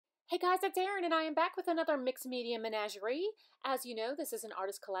Hey guys, it's Erin and I am back with another mixed media menagerie. As you know, this is an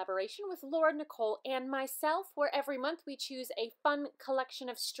artist collaboration with Laura, Nicole, and myself, where every month we choose a fun collection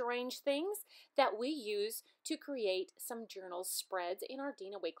of strange things that we use to create some journal spreads in our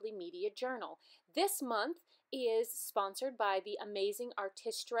Dina Wakley Media Journal. This month is sponsored by the amazing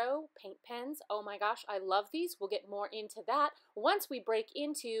Artistro Paint Pens. Oh my gosh, I love these. We'll get more into that once we break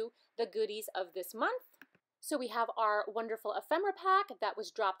into the goodies of this month. So we have our wonderful ephemera pack that was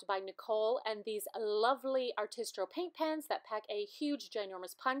dropped by Nicole, and these lovely Artistro paint pens that pack a huge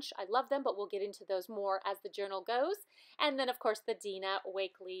ginormous punch. I love them, but we'll get into those more as the journal goes. And then of course the Dina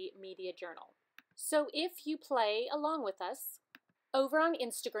Wakley Media Journal. So if you play along with us over on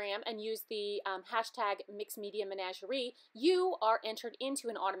Instagram and use the hashtag #MixedMediaMenagerie, you are entered into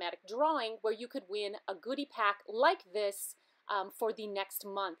an automatic drawing where you could win a goodie pack like this for the next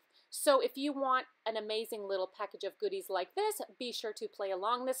month. So if you want an amazing little package of goodies like this, be sure to play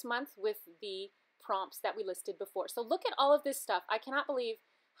along this month with the prompts that we listed before. So look at all of this stuff. I cannot believe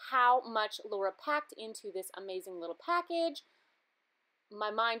how much Laura packed into this amazing little package.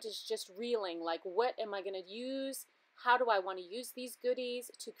 My mind is just reeling, like, what am I going to use? How do I want to use these goodies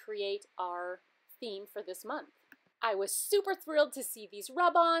to create our theme for this month? I was super thrilled to see these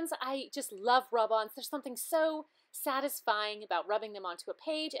rub-ons. I just love rub-ons. There's something so satisfying about rubbing them onto a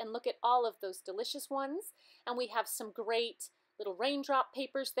page, and look at all of those delicious ones. And we have some great little raindrop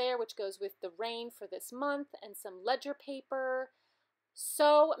papers there, which goes with the rain for this month, and some ledger paper.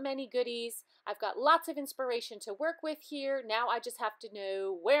 So many goodies. I've got lots of inspiration to work with here. Now I just have to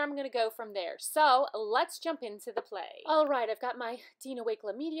know where I'm going to go from there. So let's jump into the play. All right, I've got my Dina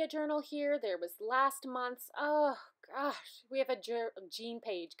Wakley Media Journal here. There was last month's. Oh gosh, we have a Jean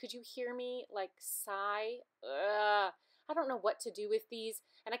page. Could you hear me like sigh? I don't know what to do with these,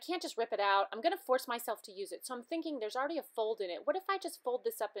 and I can't just rip it out. I'm going to force myself to use it. So I'm thinking there's already a fold in it. What if I just fold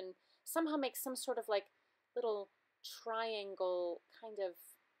this up and somehow make some sort of like little triangle kind of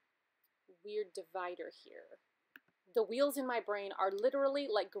weird divider here? The wheels in my brain are literally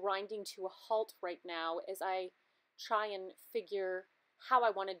like grinding to a halt right now as I try and figure how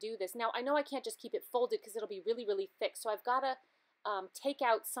I want to do this. Now I know I can't just keep it folded because it'll be really, really thick, so I've got to take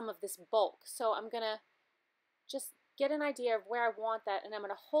out some of this bulk. So I'm gonna just get an idea of where I want that, and I'm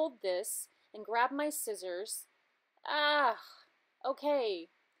gonna hold this and grab my scissors. Okay.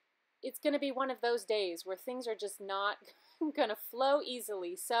 It's going to be one of those days where things are just not going to flow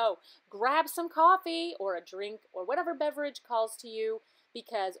easily. So grab some coffee or a drink or whatever beverage calls to you,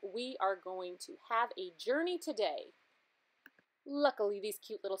 because we are going to have a journey today. Luckily, these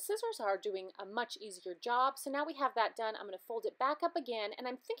cute little scissors are doing a much easier job. So now we have that done. I'm going to fold it back up again, and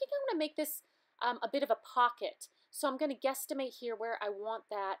I'm thinking I'm going to make this a bit of a pocket. So I'm going to guesstimate here where I want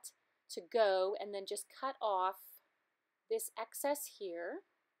that to go, and then just cut off this excess here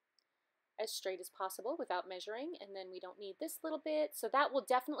as straight as possible without measuring, and then we don't need this little bit. So that will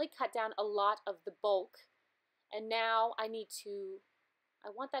definitely cut down a lot of the bulk. And now I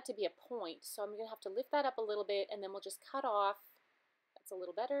want that to be a point, so I'm going to have to lift that up a little bit, and then we'll just cut off, that's a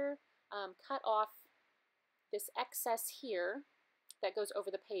little better, cut off this excess here that goes over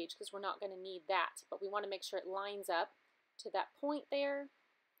the page, because we're not going to need that, but we want to make sure it lines up to that point there.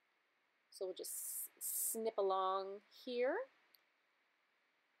 So we'll just snip along here.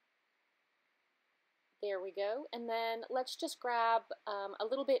 There we go. And then let's just grab a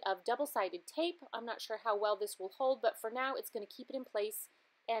little bit of double-sided tape. I'm not sure how well this will hold, but for now it's going to keep it in place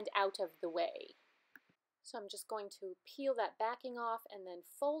and out of the way. So I'm just going to peel that backing off and then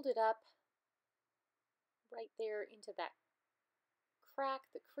fold it up right there into that crack,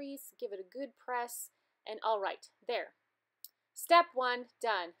 the crease, give it a good press, and all right, there. Step one,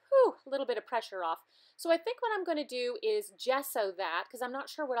 done. Whew, a little bit of pressure off. So I think what I'm going to do is gesso that, because I'm not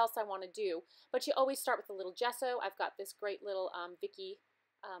sure what else I want to do, but you always start with a little gesso. I've got this great little Vicky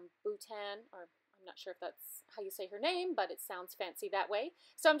Boutin, or I'm not sure if that's how you say her name, but it sounds fancy that way.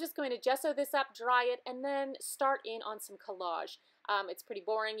 So I'm just going to gesso this up, dry it, and then start in on some collage. It's pretty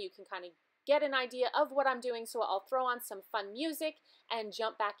boring. You can kind of get an idea of what I'm doing, so I'll throw on some fun music and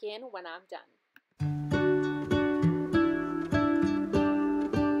jump back in when I'm done.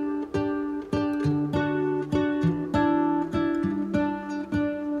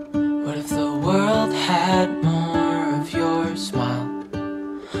 What if the world had more of your smile?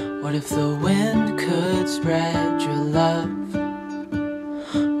 What if the wind could spread your love?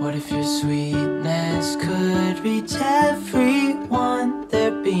 What if your sweetness could reach everyone?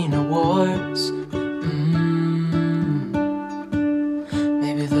 There'd be no wars.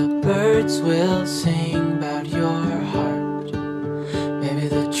 Maybe the birds will sing about your heart. Maybe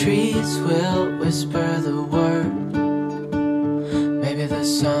the trees will whisper the word. Maybe the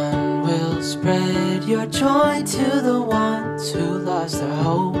sun sun will spread your joy to the ones who lost their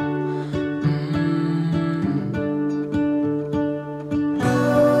hope.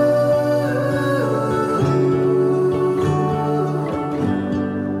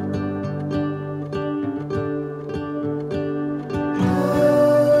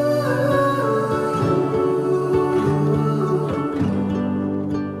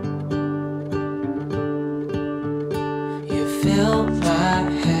 Fill my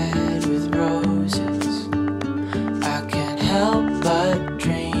head with roses, I can't help but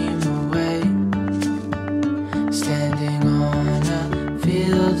dream away, standing on a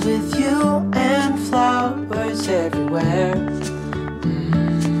field with you and flowers everywhere.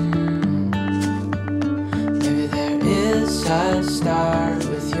 Maybe there is a star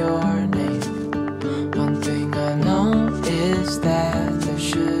with your name. One thing I know is that there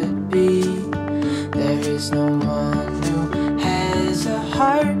should be. There is no one a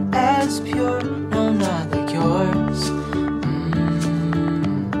heart as pure, no, not like yours.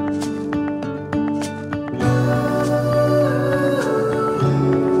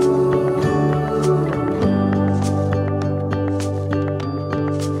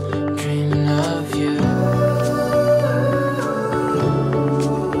 Dreaming of you.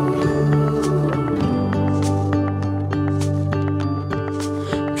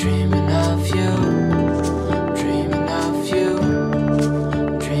 Dreaming of you.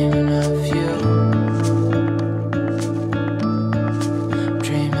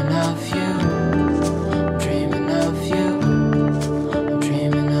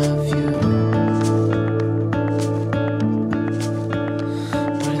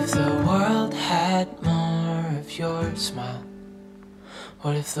 Your smile.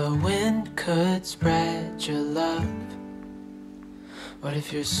 What if the wind could spread your love? What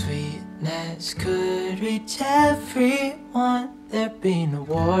if your sweetness could reach everyone? There'd be no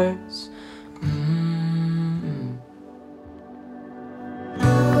wars.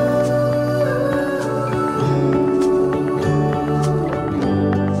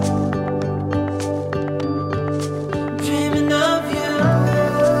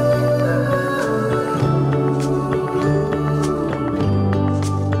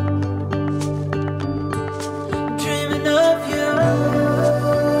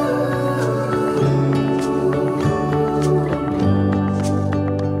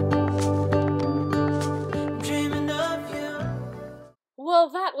 Well,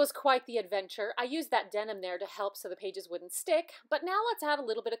 that was quite the adventure. I used that denim there to help so the pages wouldn't stick, but now let's add a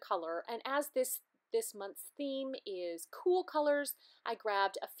little bit of color. And as this month's theme is cool colors, I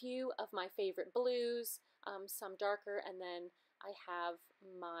grabbed a few of my favorite blues, some darker, and then I have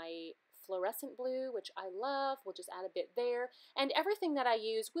my fluorescent blue, which I love. We'll just add a bit there. And everything that I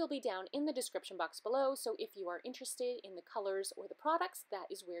use will be down in the description box below, so if you are interested in the colors or the products, that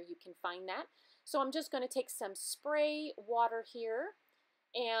is where you can find that. So I'm just going to take some spray water here,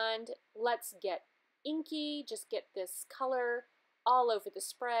 and let's get inky, just get this color all over the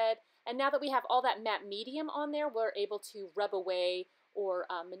spread. And now that we have all that matte medium on there, we're able to rub away or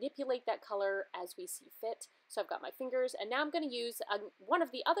manipulate that color as we see fit. So I've got my fingers, and now I'm going to use one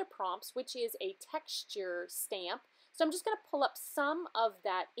of the other prompts, which is a texture stamp. So I'm just going to pull up some of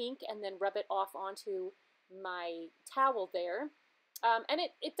that ink and then rub it off onto my towel there. And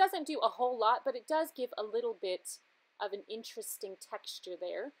it doesn't do a whole lot, but it does give a little bit of an interesting texture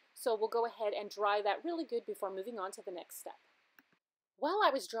there. So we'll go ahead and dry that really good before moving on to the next step. While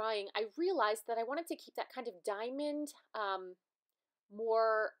I was drying, I realized that I wanted to keep that kind of diamond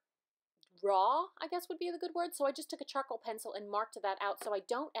more raw, I guess would be the good word. So I just took a charcoal pencil and marked that out so I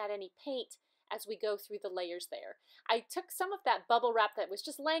don't add any paint as we go through the layers there. I took some of that bubble wrap that was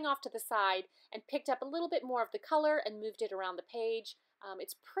just laying off to the side and picked up a little bit more of the color and moved it around the page.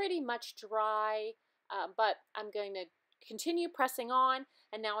 It's pretty much dry, but I'm going to continue pressing on,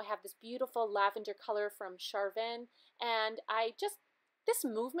 and now I have this beautiful lavender color from Charvin, and this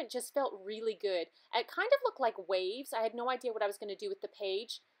movement just felt really good. It kind of looked like waves. I had no idea what I was going to do with the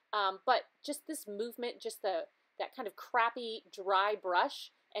page, but just this movement, just that kind of crappy dry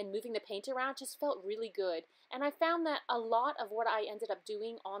brush and moving the paint around just felt really good. And I found that a lot of what I ended up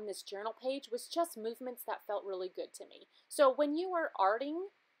doing on this journal page was just movements that felt really good to me. So when you are arting,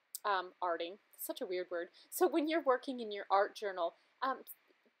 such a weird word. So when you're working in your art journal,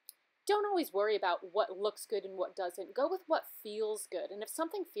 don't always worry about what looks good and what doesn't. Go with what feels good. And if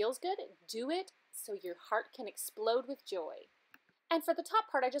something feels good, do it so your heart can explode with joy. And for the top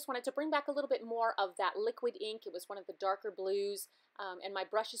part, I just wanted to bring back a little bit more of that liquid ink. It was one of the darker blues, and my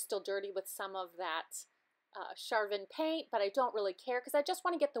brush is still dirty with some of that Charvin paint, but I don't really care because I just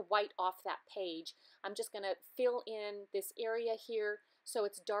want to get the white off that page. I'm just going to fill in this area here so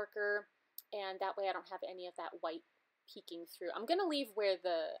it's darker, and that way I don't have any of that white peeking through. I'm going to leave where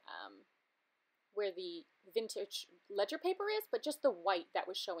the vintage ledger paper is, but just the white that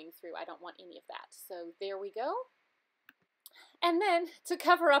was showing through. I don't want any of that. So there we go. And then to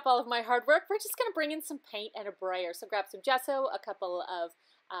cover up all of my hard work, we're just going to bring in some paint and a brayer. So grab some gesso, a couple of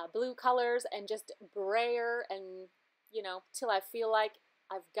blue colors, and just brayer, and you know, till I feel like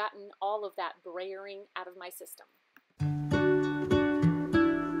I've gotten all of that brayering out of my system.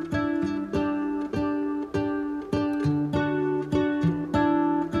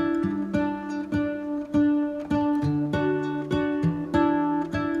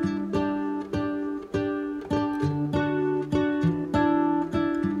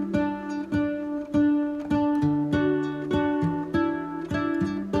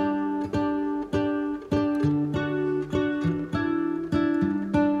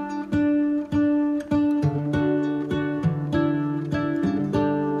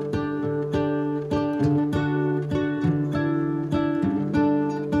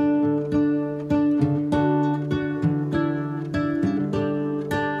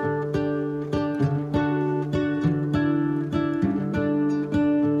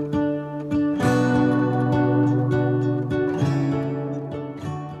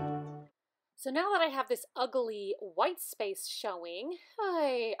 So now that I have this ugly white space showing,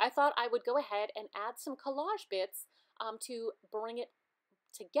 I thought I would go ahead and add some collage bits to bring it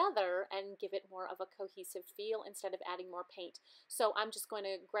together and give it more of a cohesive feel instead of adding more paint. So I'm just going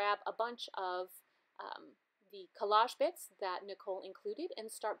to grab a bunch of the collage bits that Nicole included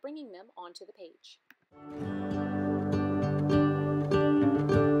and start bringing them onto the page.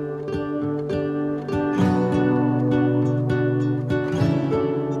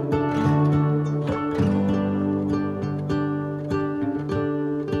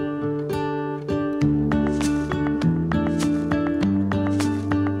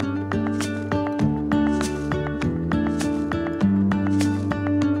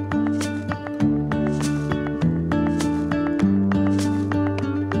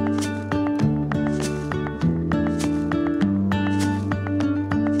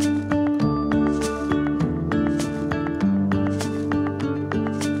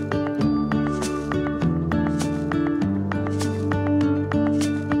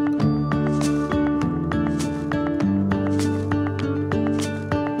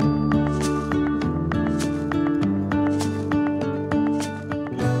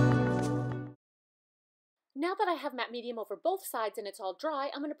 Now that I have matte medium over both sides and it's all dry,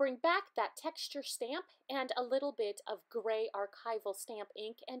 I'm going to bring back that texture stamp and a little bit of gray archival stamp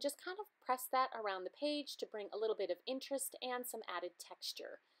ink and just kind of press that around the page to bring a little bit of interest and some added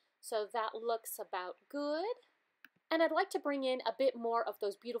texture. So that looks about good. And I'd like to bring in a bit more of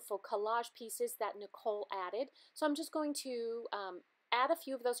those beautiful collage pieces that Nicole added. So I'm just going to add a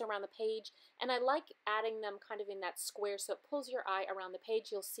few of those around the page, and I like adding them kind of in that square so it pulls your eye around the page.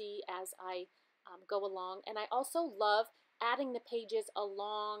 You'll see as I go along. And I also love adding the pages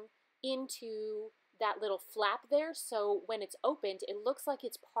along into that little flap there, so when it's opened it looks like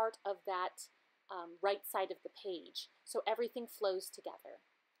it's part of that right side of the page, so everything flows together.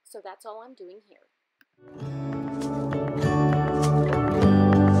 So that's all I'm doing here.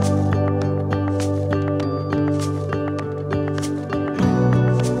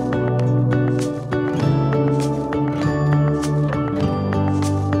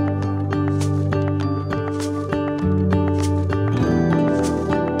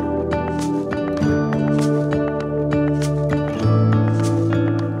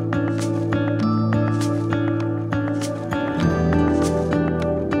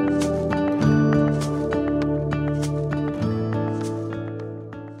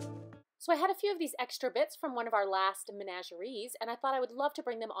 So I had a few of these extra bits from one of our last menageries, and I thought I would love to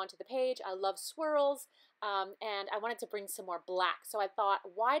bring them onto the page. I love swirls, and I wanted to bring some more black. So I thought,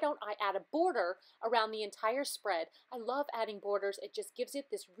 why don't I add a border around the entire spread? I love adding borders. It just gives it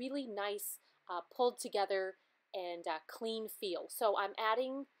this really nice pulled together and clean feel. So I'm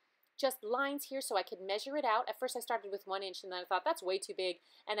adding just lines here so I could measure it out. At first I started with 1 inch, and then I thought that's way too big,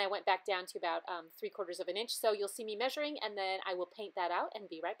 and I went back down to about 3/4 of an inch. So you'll see me measuring, and then I will paint that out and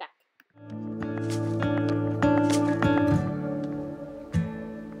be right back.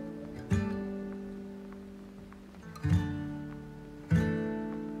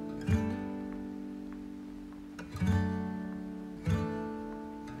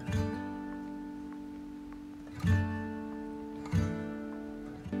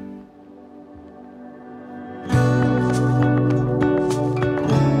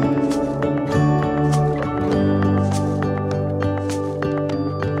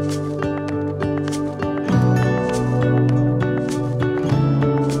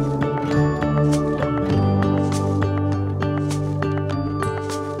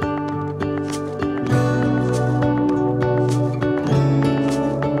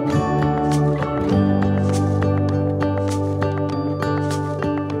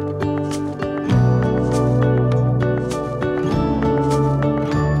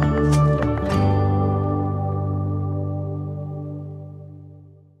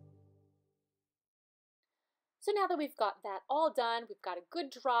 on, we've got a good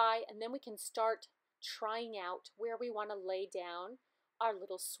dry, and then we can start trying out where we want to lay down our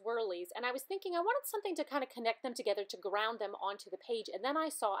little swirlies. And I was thinking I wanted something to kind of connect them together to ground them onto the page. And then I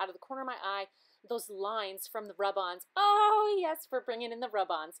saw out of the corner of my eye those lines from the rub-ons. Oh yes, for bringing in the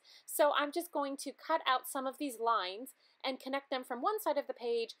rub-ons. So I'm just going to cut out some of these lines and connect them from one side of the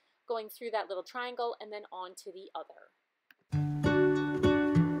page, going through that little triangle and then onto the other.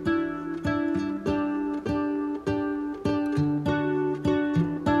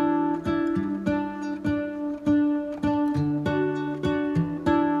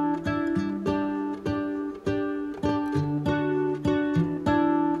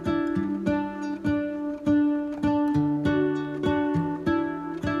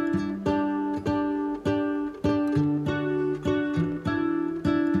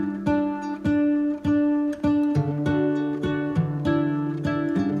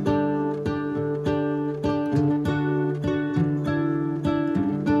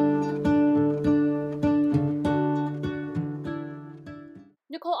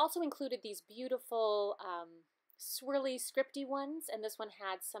 Nicole also included these beautiful swirly scripty ones, and this one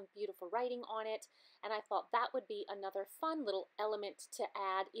had some beautiful writing on it, and I thought that would be another fun little element to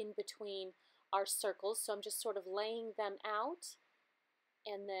add in between our circles. So I'm just sort of laying them out,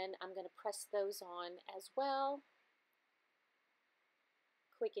 and then I'm going to press those on as well.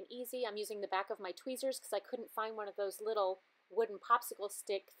 Quick and easy. I'm using the back of my tweezers because I couldn't find one of those little wooden popsicle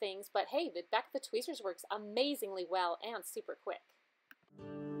stick things, but hey, the back of the tweezers works amazingly well and super quick.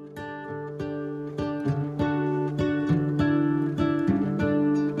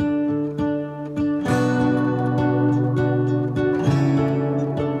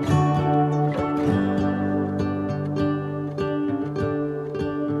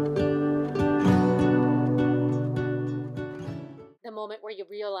 The moment where you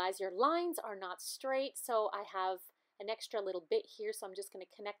realize your lines are not straight, so I have an extra little bit here, so I'm just going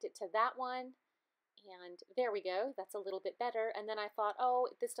to connect it to that one. And there we go, that's a little bit better. And then I thought, oh,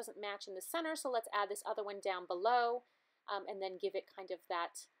 this doesn't match in the center, so let's add this other one down below, and then give it kind of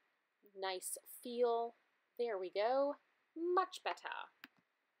that nice feel. There we go, much better.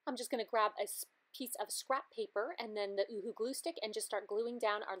 I'm just going to grab a piece of scrap paper and then the Oohoo glue stick and just start gluing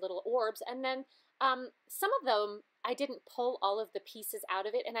down our little orbs. And then some of them, I didn't pull all of the pieces out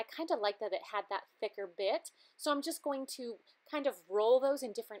of it, and I kind of like that it had that thicker bit. So I'm just going to kind of roll those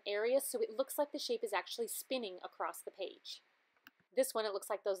in different areas so it looks like the shape is actually spinning across the page. This one, it looks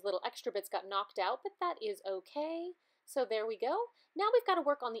like those little extra bits got knocked out, but that is okay. So there we go. Now we've got to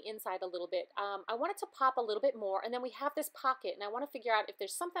work on the inside a little bit. I want it to pop a little bit more, and then we have this pocket, and I want to figure out if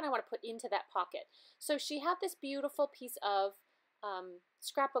there's something I want to put into that pocket. So she had this beautiful piece of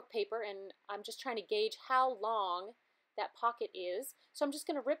scrapbook paper, and I'm just trying to gauge how long that pocket is. So I'm just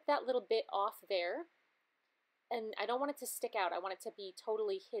going to rip that little bit off there, and I don't want it to stick out. I want it to be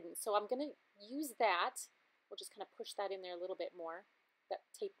totally hidden. So I'm going to use that. We'll just kind of push that in there a little bit more. That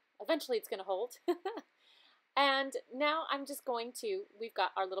tape, eventually it's going to hold. And now I'm just going to, we've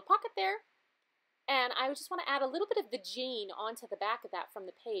got our little pocket there, and I just want to add a little bit of the jean onto the back of that from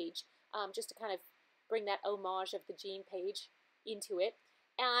the page, just to kind of bring that homage of the jean page into it.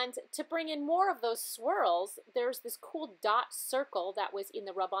 And to bring in more of those swirls, there's this cool dot circle that was in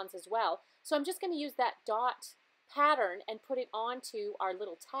the rub-ons as well. So I'm just going to use that dot pattern and put it onto our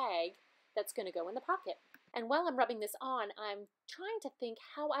little tag that's going to go in the pocket. And while I'm rubbing this on, I'm trying to think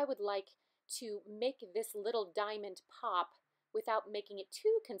how I would like to make this little diamond pop without making it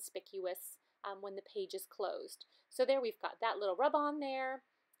too conspicuous when the page is closed. So there we've got that little rub-on there.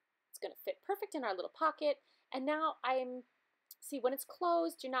 It's going to fit perfect in our little pocket. And now see, when it's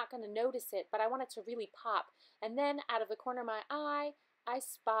closed, you're not going to notice it, but I want it to really pop. And then out of the corner of my eye, I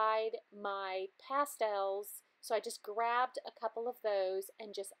spied my pastels. So I just grabbed a couple of those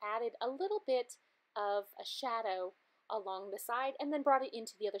and just added a little bit of a shadow along the side, and then brought it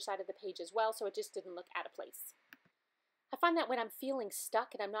into the other side of the page as well, so it just didn't look out of place. I find that when I'm feeling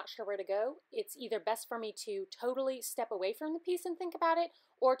stuck and I'm not sure where to go, it's either best for me to totally step away from the piece and think about it,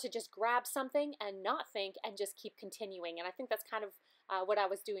 or to just grab something and not think and just keep continuing. And I think that's kind of what I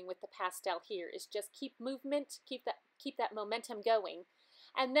was doing with the pastel here, is just keep movement, keep that momentum going.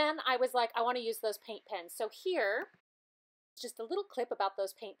 And then I was like, I want to use those paint pens. So here, just a little clip about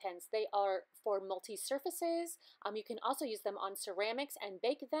those paint pens. They are for multi-surfaces. You can also use them on ceramics and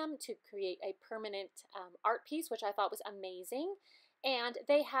bake them to create a permanent art piece, which I thought was amazing. And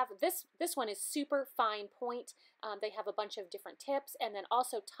they have, this one is super fine point. They have a bunch of different tips, and then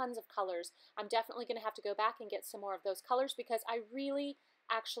also tons of colors. I'm definitely going to have to go back and get some more of those colors because I really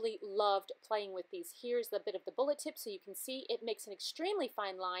actually loved playing with these. Here's the bit of the bullet tip so you can see it makes an extremely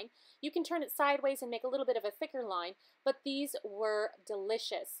fine line. You can turn it sideways and make a little bit of a thicker line, but these were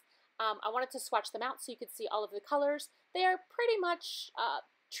delicious. I wanted to swatch them out so you could see all of the colors. They're pretty much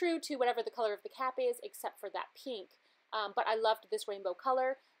true to whatever the color of the cap is, except for that pink. But I loved this rainbow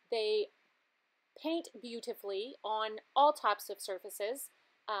color. They paint beautifully on all types of surfaces.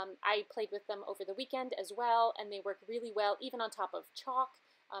 I played with them over the weekend as well, and they work really well, even on top of chalk.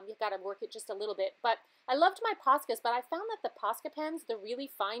 You've got to work it just a little bit. But I loved my Poscas, but I found that the Posca pens, the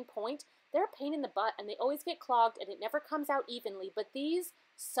really fine point, they're a pain in the butt, and they always get clogged, and it never comes out evenly. But these,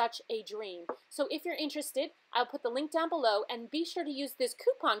 such a dream. So if you're interested, I'll put the link down below, and be sure to use this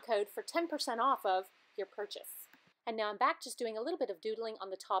coupon code for 10% off of your purchase. And now I'm back just doing a little bit of doodling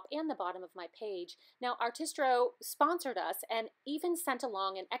on the top and the bottom of my page. Now Artistro sponsored us and even sent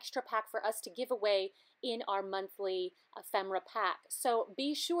along an extra pack for us to give away in our monthly ephemera pack. So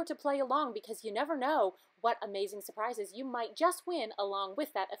be sure to play along because you never know what amazing surprises you might just win along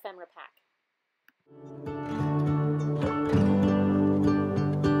with that ephemera pack.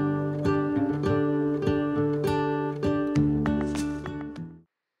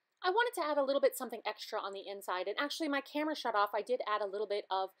 I wanted to add a little bit something extra on the inside, and actually my camera shut off. I did add a little bit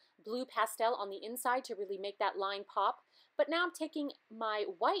of blue pastel on the inside to really make that line pop, but now I'm taking my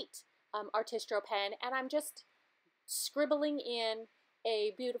white Artistro pen and I'm just scribbling in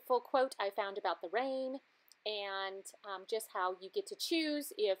a beautiful quote I found about the rain, and just how you get to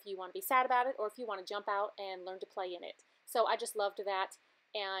choose if you want to be sad about it or if you want to jump out and learn to play in it. So I just loved that,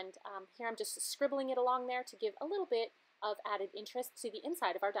 and here I'm just scribbling it along there to give a little bit of added interest to the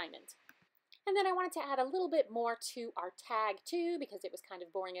inside of our diamond. And then I wanted to add a little bit more to our tag too, because it was kind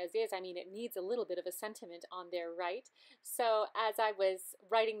of boring as is. I mean, it needs a little bit of a sentiment on there, right? So as I was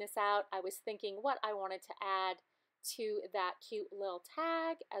writing this out, I was thinking what I wanted to add to that cute little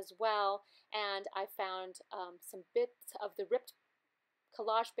tag as well, and I found some bits of the ripped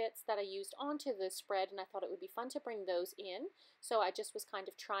collage bits that I used onto the spread, and I thought it would be fun to bring those in. So I just was kind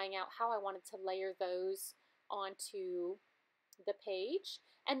of trying out how I wanted to layer those onto the page.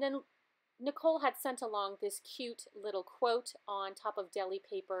 And then Nicole had sent along this cute little quote on top of deli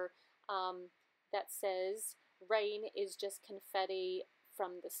paper that says, "Rain is just confetti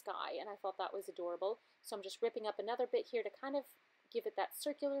from the sky," and I thought that was adorable. So I'm just ripping up another bit here to kind of give it that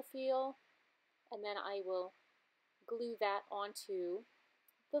circular feel, and then I will glue that onto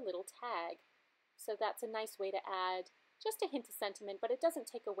the little tag. So that's a nice way to add just a hint of sentiment, but it doesn't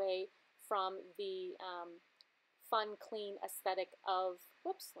take away from the fun, clean aesthetic of,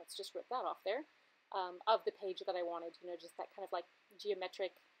 whoops, let's just rip that off there, of the page that I wanted, you know, just that kind of like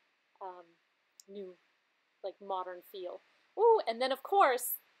geometric, new, like modern feel. Ooh, and then of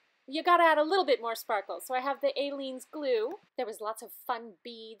course, you gotta add a little bit more sparkle. So I have the Aleene's glue. There was lots of fun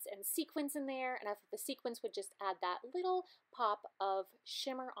beads and sequins in there, and I thought the sequins would just add that little pop of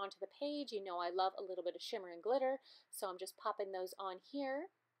shimmer onto the page. You know I love a little bit of shimmer and glitter, so I'm just popping those on here.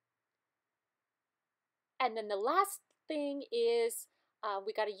 And then the last thing is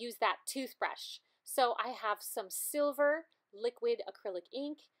we got to use that toothbrush. So I have some silver liquid acrylic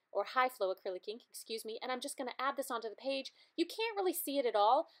ink, or high flow acrylic ink, excuse me, and I'm just going to add this onto the page. You can't really see it at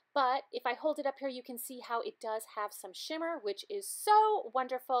all, but if I hold it up here, you can see how it does have some shimmer, which is so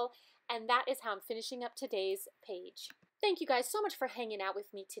wonderful, and that is how I'm finishing up today's page. Thank you guys so much for hanging out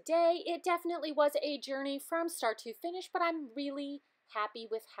with me today. It definitely was a journey from start to finish, but I'm really happy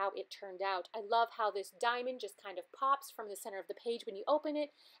with how it turned out. I love how this diamond just kind of pops from the center of the page when you open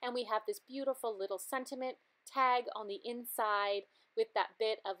it, and we have this beautiful little sentiment tag on the inside with that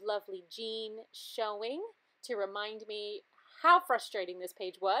bit of lovely jean showing to remind me how frustrating this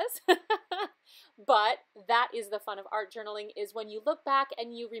page was. But that is the fun of art journaling, is when you look back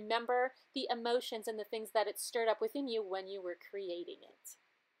and you remember the emotions and the things that it stirred up within you when you were creating it.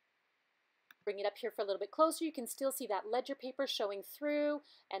 Bring it up here for a little bit closer. You can still see that ledger paper showing through,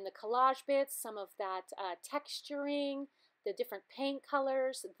 and the collage bits, some of that texturing, the different paint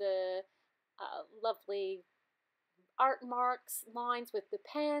colors, the lovely art marks, lines with the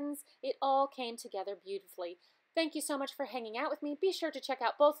pens. It all came together beautifully. Thank you so much for hanging out with me. Be sure to check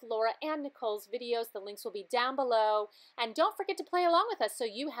out both Laura and Nicole's videos. The links will be down below. And don't forget to play along with us so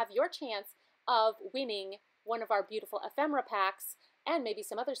you have your chance of winning one of our beautiful ephemera packs and maybe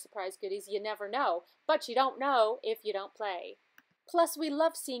some other surprise goodies. You never know, but you don't know if you don't play. Plus, we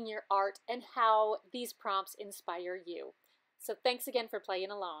love seeing your art and how these prompts inspire you. So thanks again for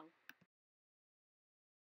playing along.